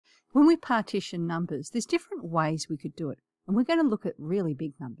When we partition numbers, there's different ways we could do it, and we're going to look at really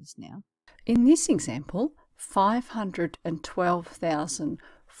big numbers now. In this example,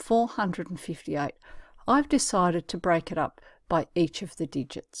 512,458, I've decided to break it up by each of the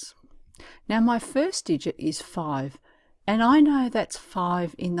digits. Now my first digit is 5, and I know that's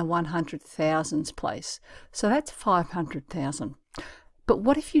 5 in the 100,000s place, so that's 500,000. But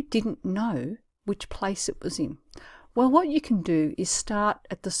what if you didn't know which place it was in? Well, what you can do is start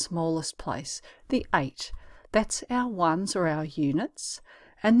at the smallest place, the 8. That's our ones or our units,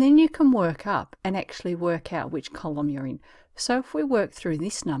 and then you can work up and actually work out which column you're in. So if we work through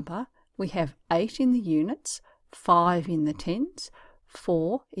this number, we have 8 in the units, 5 in the tens,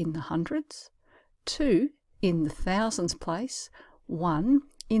 4 in the hundreds, 2 in the thousands place, 1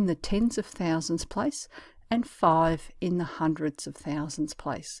 in the tens of thousands place, and 5 in the hundreds of thousands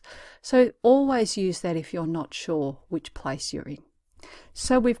place. So always use that if you're not sure which place you're in.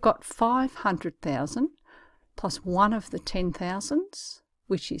 So we've got 500,000 plus 1 of the 10,000s,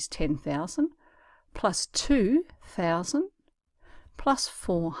 which is 10,000, plus 2,000, plus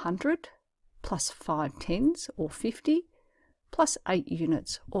 400, plus 5 tens, or 50, plus 8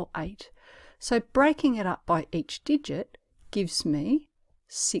 units, or 8. So breaking it up by each digit gives me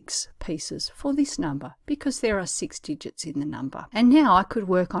 6 pieces for this number, because there are 6 digits in the number. And now I could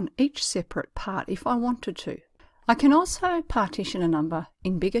work on each separate part if I wanted to. I can also partition a number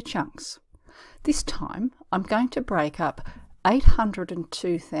in bigger chunks. This time I'm going to break up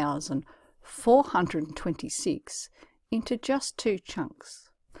 802,426 into just 2 chunks.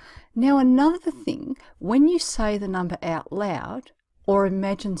 Now another thing, when you say the number out loud, or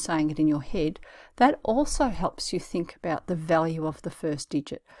imagine saying it in your head, that also helps you think about the value of the first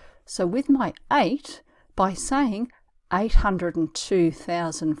digit. So with my 8, by saying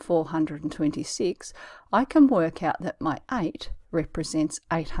 802,426, I can work out that my 8 represents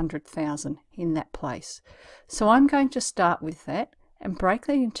 800,000 in that place. So I'm going to start with that and break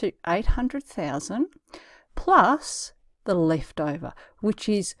that into 800,000 plus the leftover, which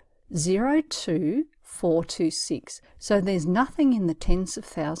is 02426. So there's nothing in the tens of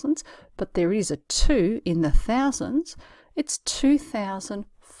thousands, but there is a 2 in the thousands. It's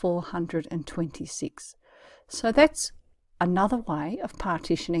 2,426. So that's another way of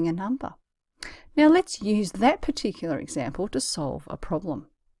partitioning a number. Now let's use that particular example to solve a problem.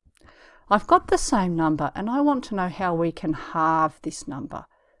 I've got the same number and I want to know how we can halve this number,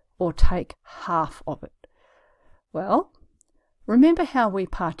 or take half of it. Well, remember how we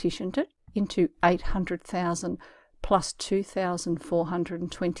partitioned it into 800,000 plus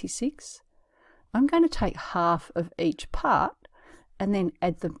 2,426? I'm going to take half of each part and then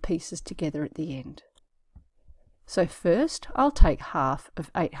add the pieces together at the end. So first I'll take half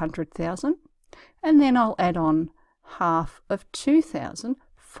of 800,000 and then I'll add on half of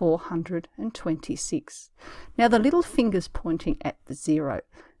 2,426. Now the little finger's pointing at the 0,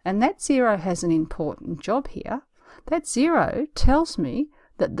 and that 0 has an important job here. That 0 tells me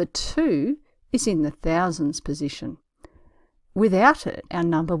that the 2 is in the thousands position. Without it, our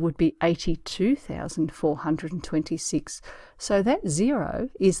number would be 82,426. So that 0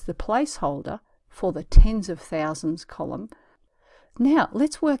 is the placeholder for the tens of thousands column. Now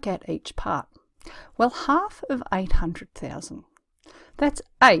let's work out each part. Well, half of 800,000, that's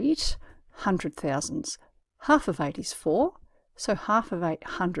 8 hundred-thousands. Half of 8 is 4, so half of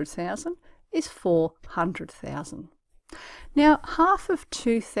 800,000 is 400,000. Now half of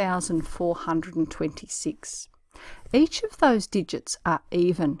 2,426. Each of those digits are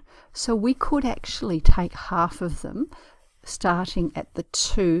even, so we could actually take half of them, starting at the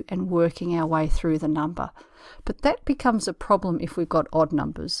 2 and working our way through the number. But that becomes a problem if we've got odd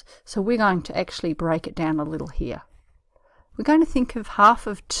numbers, so we're going to actually break it down a little here. We're going to think of half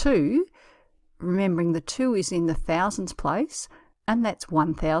of 2, remembering the 2 is in the thousands place, and that's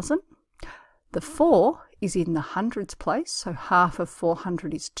 1,000. The 4 is in the hundreds place, so half of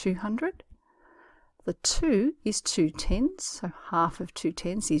 400 is 200. The 2 is 2 tens, so half of 2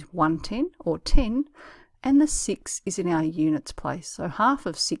 tens is 110 or 10. And the 6 is in our units place, so half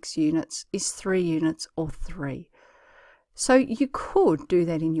of 6 units is 3 units or 3. So you could do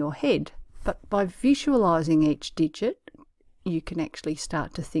that in your head, but by visualizing each digit, you can actually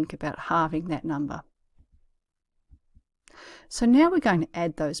start to think about halving that number. So now we're going to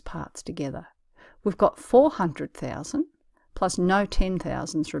add those parts together. We've got 400,000 plus no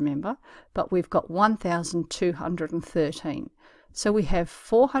 10,000s, remember, but we've got 1,213. So we have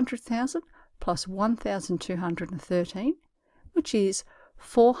 400,000 plus 1,213, which is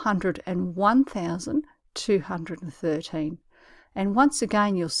 401,213. And once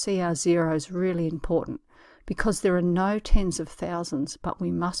again, you'll see our 0 is really important, because there are no tens of thousands, but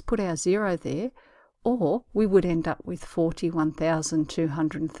we must put our 0 there, or we would end up with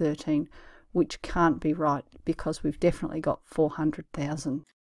 41,213, which can't be right because we've definitely got 400,000.